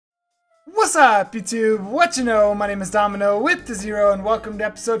What's up, YouTube? What you know? My name is Domin0 with the 0, and welcome to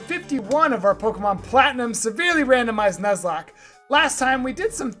episode 51 of our Pokemon Platinum Severely Randomized Nuzlocke. Last time we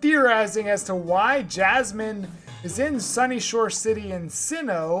did some theorizing as to why Jasmine is in Sunny Shore City in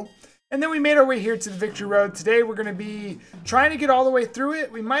Sinnoh, and then we made our way here to the Victory Road. Today we're going to be trying to get all the way through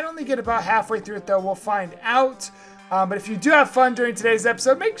it. We might only get about halfway through it though, we'll find out. But if you do have fun during today's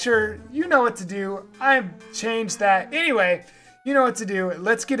episode, make sure you know what to do. I've changed that. Anyway, you know what to do.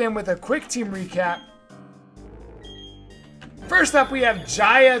 Let's get in with a quick team recap. First up, we have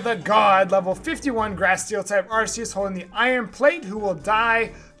Jaya the God, level 51 Grass Steel type Arceus holding the Iron Plate, who will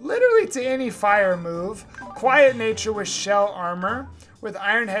die literally to any fire move. Quiet Nature with Shell Armor, with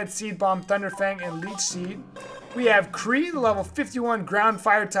Iron Head, Seed Bomb, Thunderfang, and Leech Seed. We have Kree, the level 51 Ground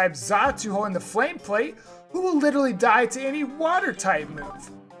Fire type Xatu holding the Flame Plate, who will literally die to any water type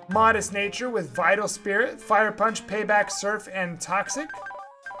move. Modest Nature with Vital Spirit, Fire Punch, Payback, Surf, and Toxic.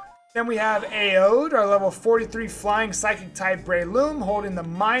 Then we have Aode, our level 43 Flying Psychic type Breloom, holding the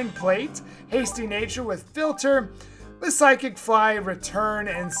Mind Plate. Hasty Nature with Filter, with Psychic Fly, Return,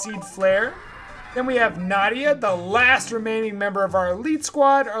 and Seed Flare. Then we have Nadia, the last remaining member of our Elite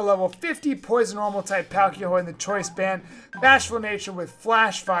Squad, our level 50 Poison Normal type Palkia holding the Choice Band. Bashful Nature with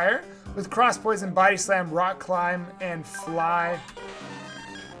Flash Fire, with Cross Poison, Body Slam, Rock Climb, and Fly.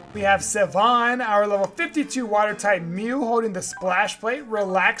 We have Sevan, our level 52 Water type Mew, holding the Splash Plate.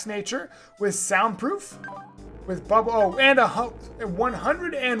 Relax Nature with Soundproof, with Bubble, and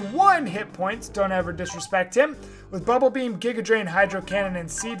 101 hit points. Don't ever disrespect him. With Bubble Beam, Giga Drain, Hydro Cannon, and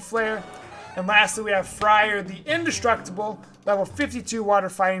Seed Flare. And lastly, we have Fryer, the Indestructible, level 52 Water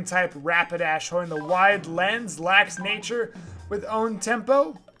Fighting type Rapidash, holding the Wide Lens. Lax Nature with Own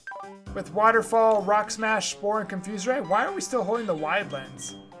Tempo, with Waterfall, Rock Smash, Spore, and Confuse Ray. Why are we still holding the Wide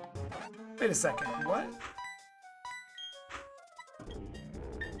Lens? Wait a second, what?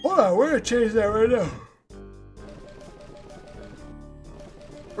 Hold on, we're gonna change that right now.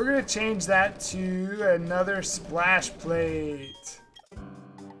 We're gonna change that to another Splash Plate.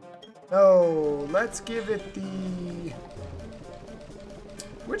 No, let's give it the...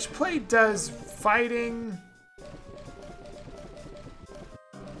 Which plate does fighting?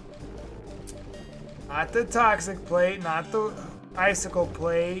 Not the Toxic Plate, not the Icicle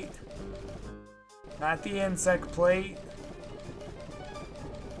Plate, not the Insect Plate,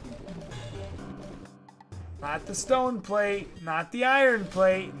 not the Stone Plate, not the Iron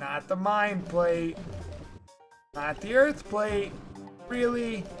Plate, not the Mind Plate, not the Earth Plate.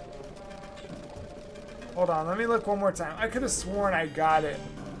 Really? Hold on, let me look one more time. I could have sworn I got it.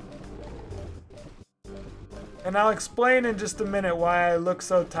 And I'll explain in just a minute why I look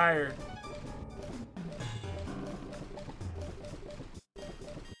so tired.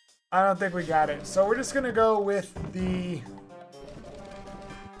 I don't think we got it. So we're just gonna go with the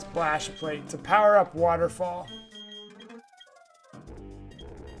Splash Plate to power up Waterfall.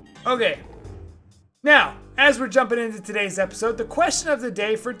 Okay. Now, as we're jumping into today's episode, the question of the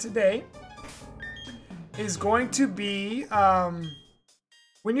day for today is going to be,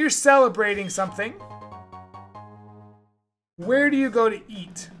 when you're celebrating something, where do you go to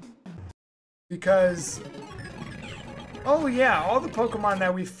eat? Because, oh yeah, all the Pokemon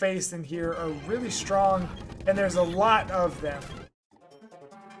that we faced in here are really strong, and there's a lot of them.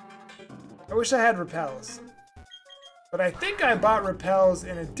 I wish I had Repels. But I think I bought Repels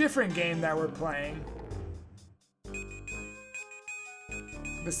in a different game that we're playing.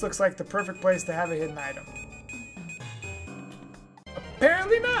 This looks like the perfect place to have a hidden item.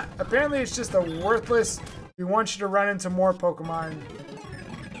 Apparently not. Apparently it's just a worthless, we want you to run into more Pokemon.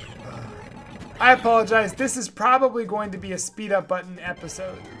 I apologize. This is probably going to be a speed up button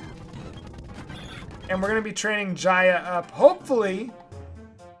episode. And we're going to be training Jaya up. Hopefully,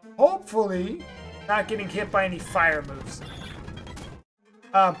 not getting hit by any fire moves.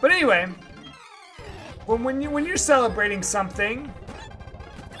 But anyway, when you're celebrating something,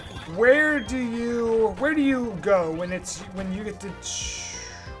 where do you go when you get to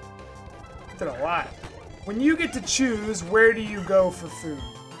did a lot. When you get to choose, where do you go for food?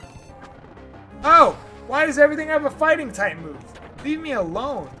 Oh, why does everything have a fighting type move? Leave me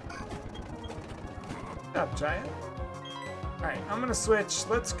alone. Shut up, Giant. All right, I'm gonna switch.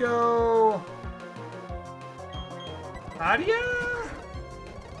 Let's go, Nadia.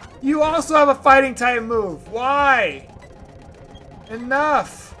 You also have a fighting type move. Why?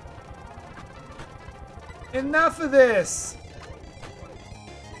 Enough. Enough of this!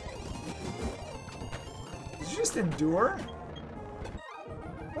 Did you just endure?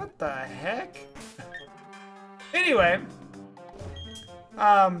 What the heck? Anyway,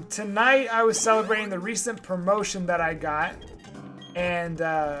 tonight I was celebrating the recent promotion that I got, and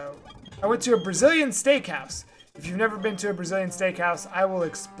I went to a Brazilian steakhouse. If you've never been to a Brazilian steakhouse, I will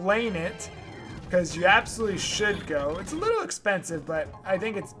explain it because you absolutely should go. It's a little expensive, but I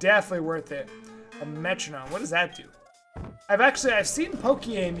think it's definitely worth it. A metronome. What does that do? I've seen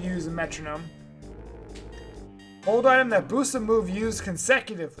Pokéaim use a metronome. Hold item that boosts a move used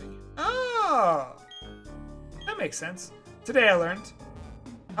consecutively. Oh, that makes sense. Today I learned.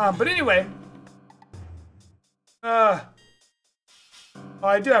 But anyway. Oh,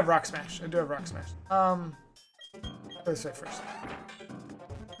 I do have Rock Smash. This way first.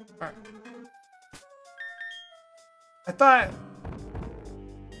 Alright. I thought...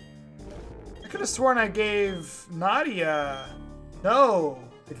 I could have sworn I gave Nadia. No,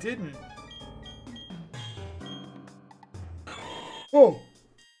 I didn't. Whoa.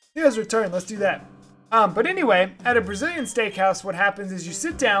 He has returned. Let's do that. But anyway, at a Brazilian steakhouse, what happens is you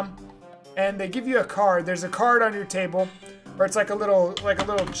sit down and they give you a card. There's a card on your table, or it's like a little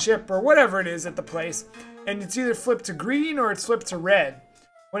chip or whatever it is at the place. And it's either flipped to green or it's flipped to red.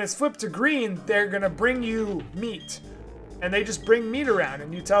 When it's flipped to green, they're gonna bring you meat. And they just bring meat around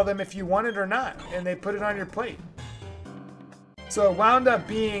and you tell them if you want it or not. And they put it on your plate. So it wound up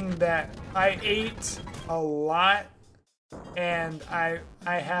being that I ate a lot. And I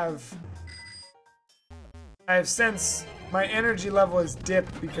have since my energy level has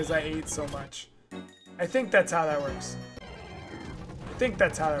dipped because I ate so much. I think that's how that works.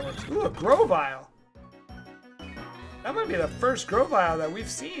 Ooh, a Grovyle. That might be the first Grovyle that we've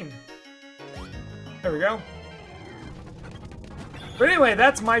seen. There we go. But anyway,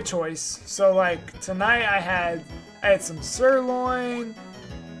 that's my choice. So like tonight I had some sirloin.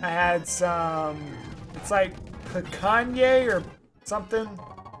 I had some, it's like picanha or something.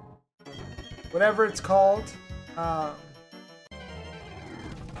 Whatever it's called.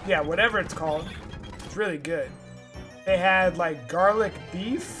 Yeah, whatever it's called. It's really good. They had like garlic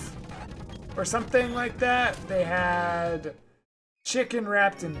beef or something like that. They had chicken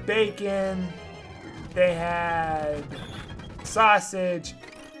wrapped in bacon. They had sausage.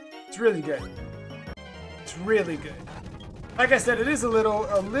 It's really good. It's really good. Like I said, it is a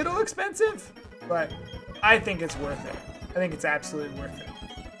little expensive, but I think it's worth it. I think it's absolutely worth it.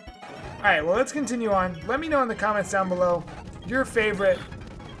 All right, well, let's continue on. Let me know in the comments down below your favorite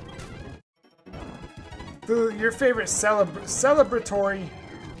food, your favorite celebratory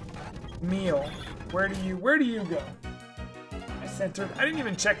meal. Where do you go? I centered. I didn't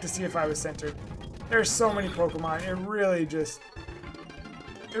even check to see if I was centered. There's so many Pokemon. It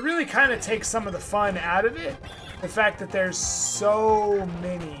really kind of takes some of the fun out of it. The fact that there's so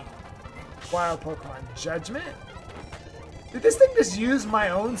many wild Pokemon. Judgment? Did this thing just use my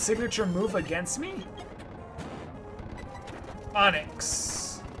own signature move against me?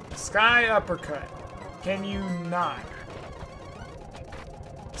 Onyx. Sky Uppercut. Can you not?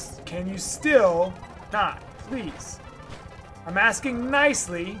 Can you still not? Please. I'm asking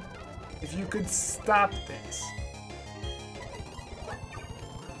nicely if you could stop this.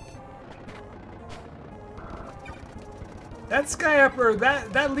 That Sky Upper,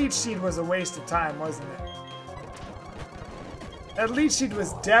 that Leech Seed was a waste of time, wasn't it? That Leech Seed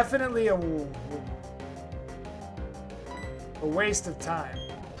was definitely a waste of time.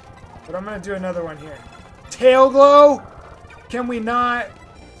 But I'm gonna do another one here. Tail Glow? Can we not?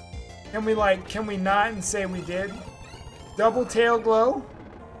 Can we not and say we did? Double Tail Glow?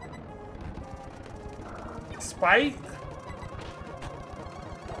 Spite?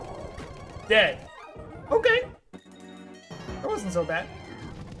 Dead. Okay. That wasn't so bad.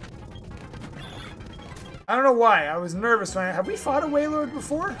 I don't know why. I was nervous when have we fought a Wailord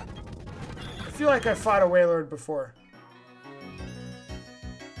before? I feel like I fought a Wailord before.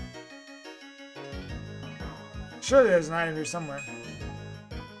 Surely there's an item here somewhere.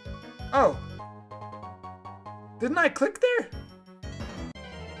 Oh. Didn't I click there?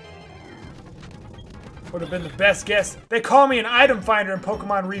 Would have been the best guess. They call me an item finder in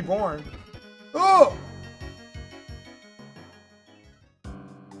Pokemon Reborn. Oh!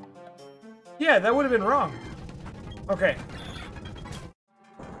 Yeah, that would have been wrong. Okay.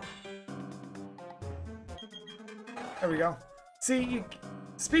 There we go. See,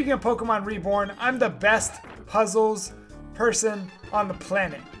 speaking of Pokemon Reborn, I'm the best puzzles person on the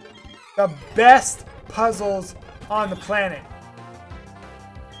planet. The best puzzles on the planet.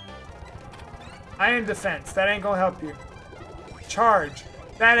 Iron Defense, that ain't gonna help you. Charge,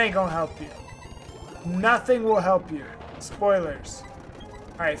 that ain't gonna help you. Nothing will help you. Spoilers.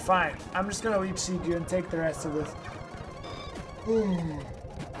 Alright, fine. I'm just gonna Leech Seed you and take the rest of this. Ooh.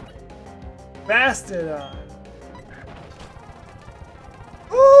 Bastodon.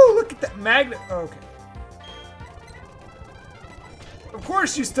 Ooh, look at that magnet. Oh, okay. Of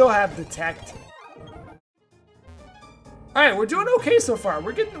course you still have Detect. All right, we're doing okay so far.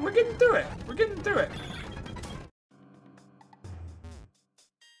 We're getting through it. We're getting through it.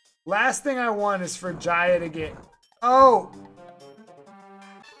 Last thing I want is for Jaya to get... Oh!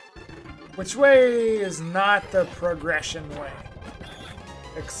 Which way is not the progression way?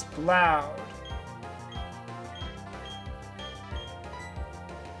 Explode.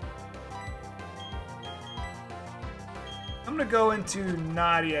 I'm gonna go into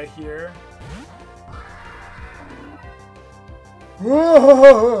Nadia here.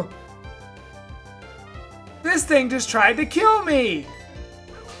 Whoa! This thing just tried to kill me!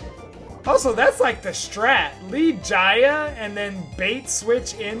 Also, that's like the strat. Lead Jaya and then bait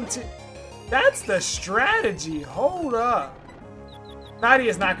switch into... That's the strategy. Hold up.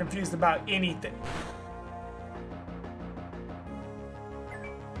 Nadia's not confused about anything.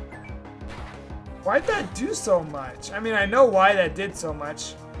 Why'd that do so much? I mean, I know why that did so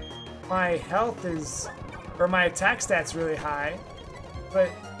much. My health is... Or my attack stat's really high.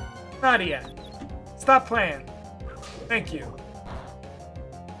 But, Nadia, stop playing. Thank you.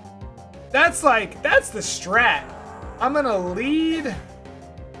 That's the strat. I'm gonna lead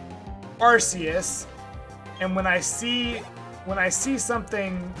Arceus, and when I see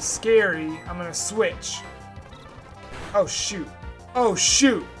something scary, I'm gonna switch. Oh shoot. Oh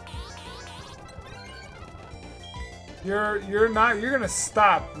shoot. You're gonna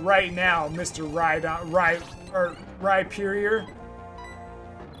stop right now, Mr. Rhyperior.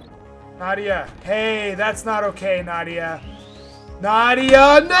 Nadia, hey, that's not okay, Nadia.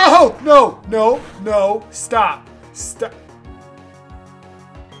 Nadia, no! No, no, no, stop. Stop.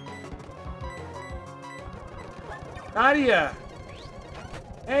 Nadia!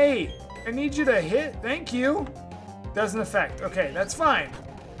 Hey, I need you to hit. Thank you. Doesn't affect. Okay, that's fine.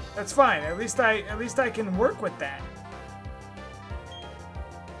 That's fine. At least I can work with that.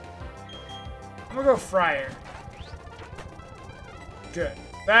 I'm gonna go Friar. Good.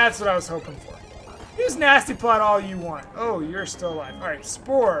 That's what I was hoping for. Use Nasty Plot all you want. Oh, you're still alive. Alright,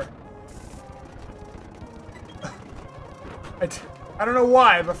 Spore. I don't know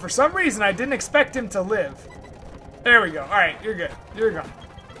why, but for some reason I didn't expect him to live. There we go. Alright, you're good. You're gone.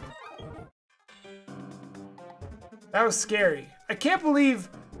 That was scary. I can't believe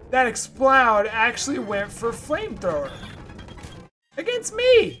that Explode actually went for Flamethrower. Against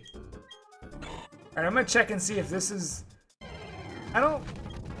me! Alright, I'm gonna check and see if this is...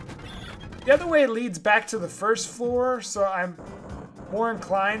 The other way leads back to the first floor, so I'm more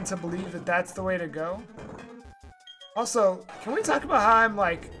inclined to believe that that's the way to go. Also, can we talk about how I'm,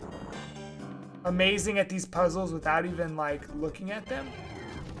 like, amazing at these puzzles without even, like, looking at them?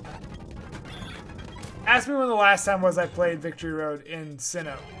 Ask me when the last time was I played Victory Road in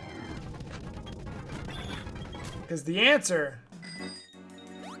Sinnoh. Because the answer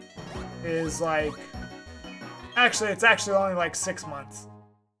is, like... Actually, it's actually only, like, 6 months.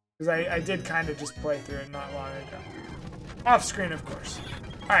 Because I did kind of just play through it not long ago. Off screen, of course.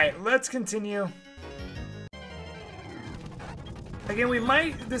 Alright, let's continue. Again,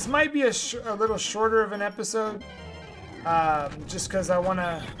 this might be a little shorter of an episode. Just because I want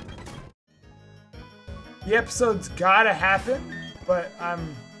to... The episode's gotta happen, but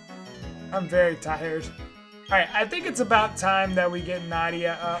I'm very tired. Alright, I think it's about time that we get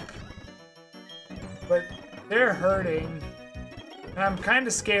Nadia up. But they're hurting. And I'm kind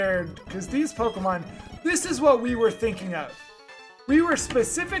of scared, because these Pokemon, this is what we were thinking of. We were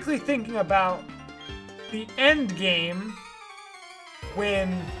specifically thinking about the end game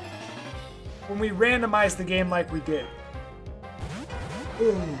when we randomized the game like we did.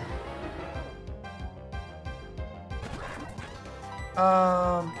 Ooh.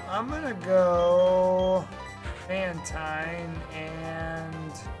 I'm gonna go Mantine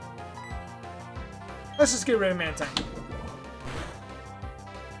and let's just get rid of Mantine.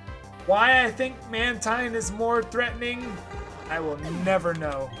 Why I think Mantine is more threatening, I will never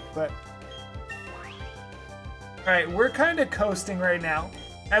know, but... Alright, we're kind of coasting right now,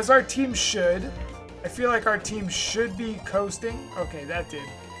 as our team should. I feel like our team should be coasting. Okay, that did.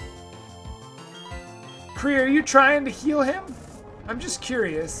 Kree, are you trying to heal him? I'm just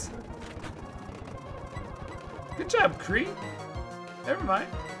curious. Good job, Kree. Never mind.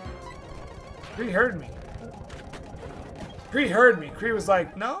 Kree heard me. Kree heard me. Kree was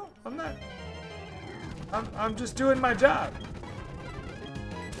like, no, I'm not. I'm just doing my job.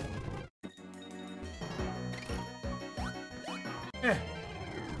 Eh.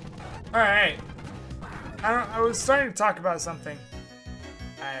 Alright. I was starting to talk about something.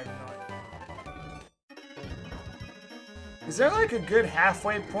 I have no idea. Is there like a good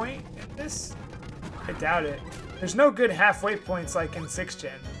halfway point in this? I doubt it. There's no good halfway points like in 6th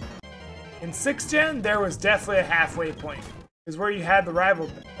gen. In 6th gen, there was definitely a halfway point. Is where you had the rival.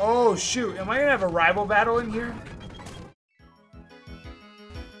 Oh shoot, am I gonna have a rival battle in here?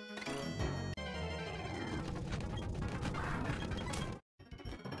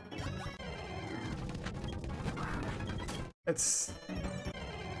 It's...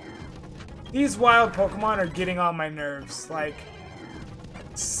 These wild Pokemon are getting on my nerves. Like,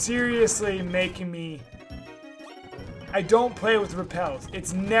 seriously making me... I don't play with repels.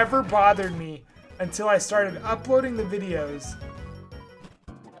 It's never bothered me until I started uploading the videos.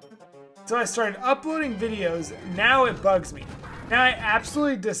 Now it bugs me. Now I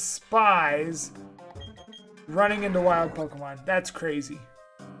absolutely despise running into wild Pokemon. That's crazy.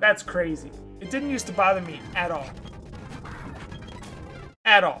 That's crazy. It didn't used to bother me at all.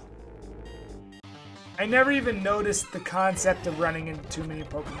 At all. I never even noticed the concept of running into too many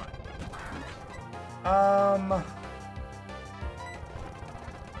Pokemon.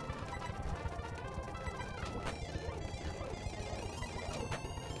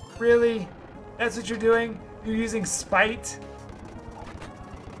 Really? That's what you're doing? You're using Spite?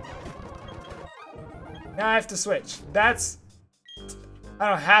 Now I have to switch. That's... I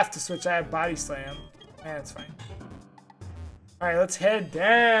don't have to switch, I have Body Slam. Yeah, that's fine. Alright, let's head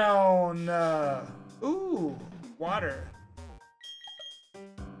down. Ooh, water.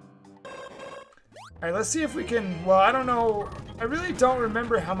 Alright, let's see if we can... Well, I don't know. I really don't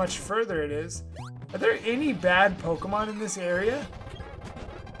remember how much further it is. Are there any bad Pokemon in this area?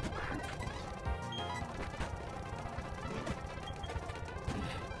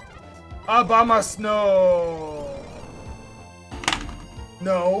 Abomasnow!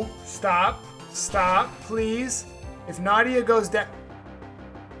 No, stop, please. If Nadia goes down...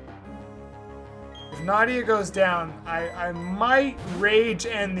 I might rage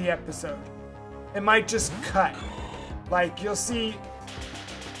end the episode. It might just cut. Like, you'll see...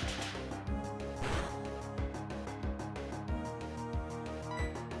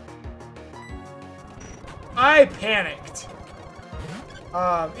 I panicked.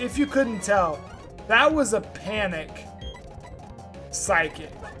 If you couldn't tell, that was a panic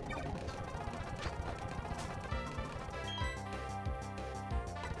psychic.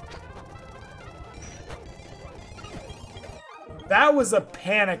 That was a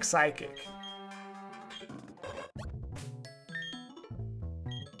panic psychic.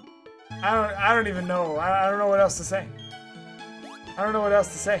 I don't even know. I don't know what else to say. I don't know what else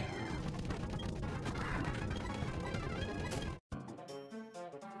to say.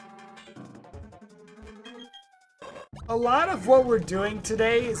 A lot of what we're doing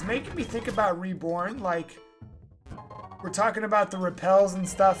today is making me think about Reborn. Like, we're talking about the repels and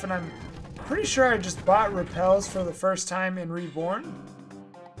stuff, and I'm pretty sure I just bought repels for the first time in Reborn.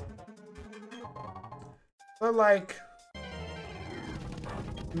 But like,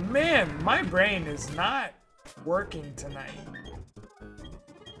 man, my brain is not working tonight.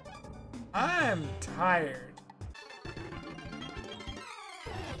 I'm tired.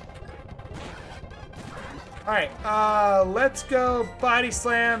 Alright, let's go Body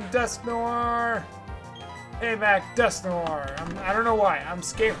Slam, Dusknoir. Payback, Dusknoir. I don't know why, I'm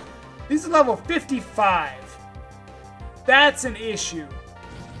scared. These are level 55. That's an issue.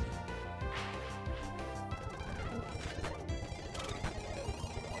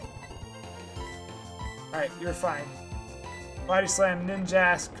 Alright, you're fine. Body Slam,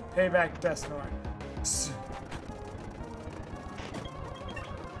 Ninjask, Payback, Dusknoir.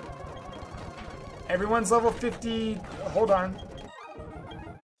 Everyone's level 50. Hold on.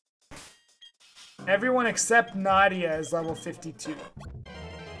 Everyone except Nadia is level 52.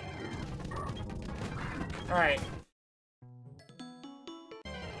 Alright.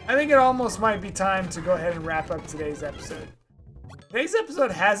 I think it almost might be time to go ahead and wrap up today's episode. Today's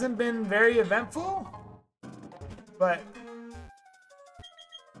episode hasn't been very eventful, but...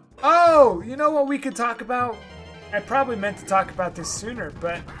 Oh! You know what we could talk about? I probably meant to talk about this sooner,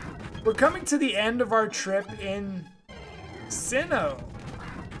 but... We're coming to the end of our trip in Sinnoh,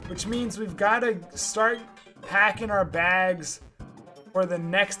 which means we've got to start packing our bags for the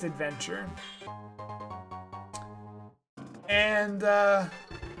next adventure. And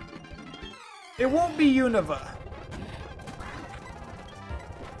it won't be Unova.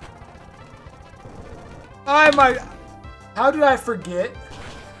 How did I forget?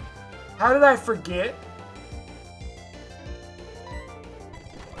 How did I forget?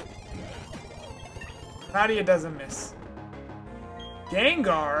 Nadia doesn't miss.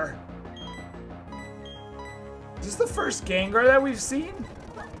 Gengar? Is this the first Gengar that we've seen?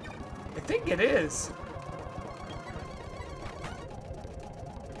 I think it is.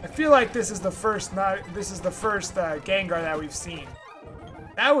 I feel like this is the first Gengar that we've seen.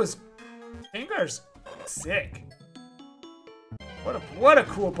 Gengar's sick. What a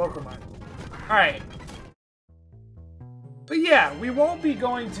cool Pokemon. All right. But yeah, we won't be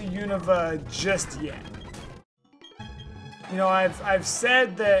going to Unova just yet. You know, I've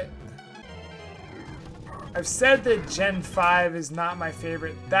said that Gen 5 is not my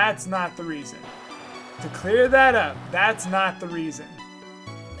favorite. That's not the reason. To clear that up, that's not the reason.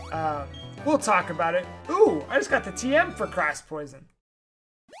 We'll talk about it. Ooh, I just got the TM for Cross Poison.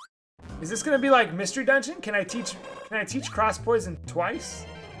 Is this gonna be like Mystery Dungeon? Can I teach Cross Poison twice?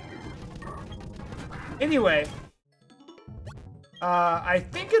 Anyway, I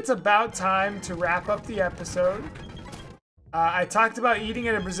think it's about time to wrap up the episode. I talked about eating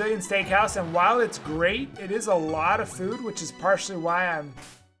at a Brazilian steakhouse, and while it's great, it is a lot of food, which is partially why I'm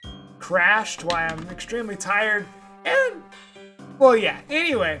crashed, why I'm extremely tired, and, well, yeah.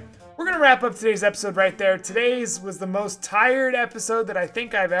 Anyway, we're gonna wrap up today's episode right there. Today's was the most tired episode that I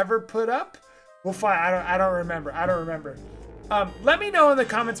think I've ever put up. We'll find. I don't remember. Let me know in the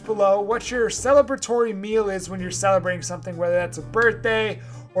comments below what your celebratory meal is when you're celebrating something, whether that's a birthday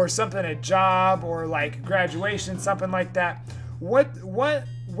or something, a job, or like graduation, something like that.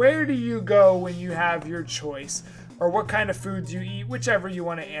 Where do you go when you have your choice? Or what kind of foods you eat, whichever you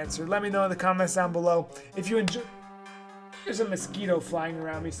want to answer. Let me know in the comments down below. If you enjoy... There's a mosquito flying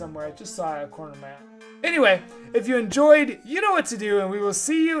around me somewhere. I just saw it at a corner of my eye. Anyway, if you enjoyed, you know what to do, and we will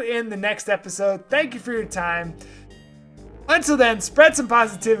see you in the next episode. Thank you for your time. Until then, spread some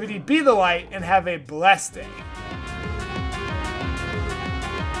positivity, be the light, and have a blessed day.